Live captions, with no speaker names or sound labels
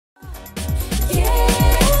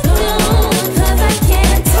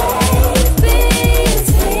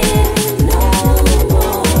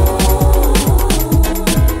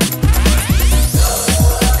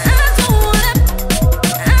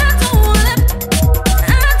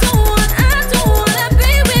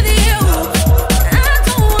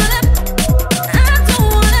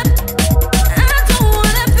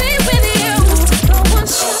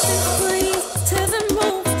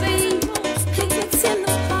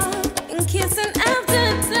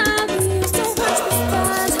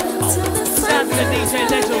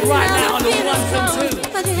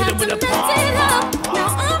with a pom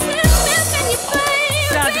pom.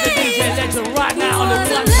 Sound to the DJ Legend right now on the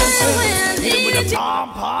ones and twos. Hit him with a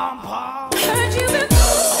pom pom pom.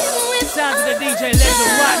 Sound to the DJ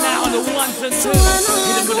Legend right now on the ones and twos.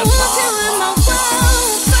 Hit him with a pom pom.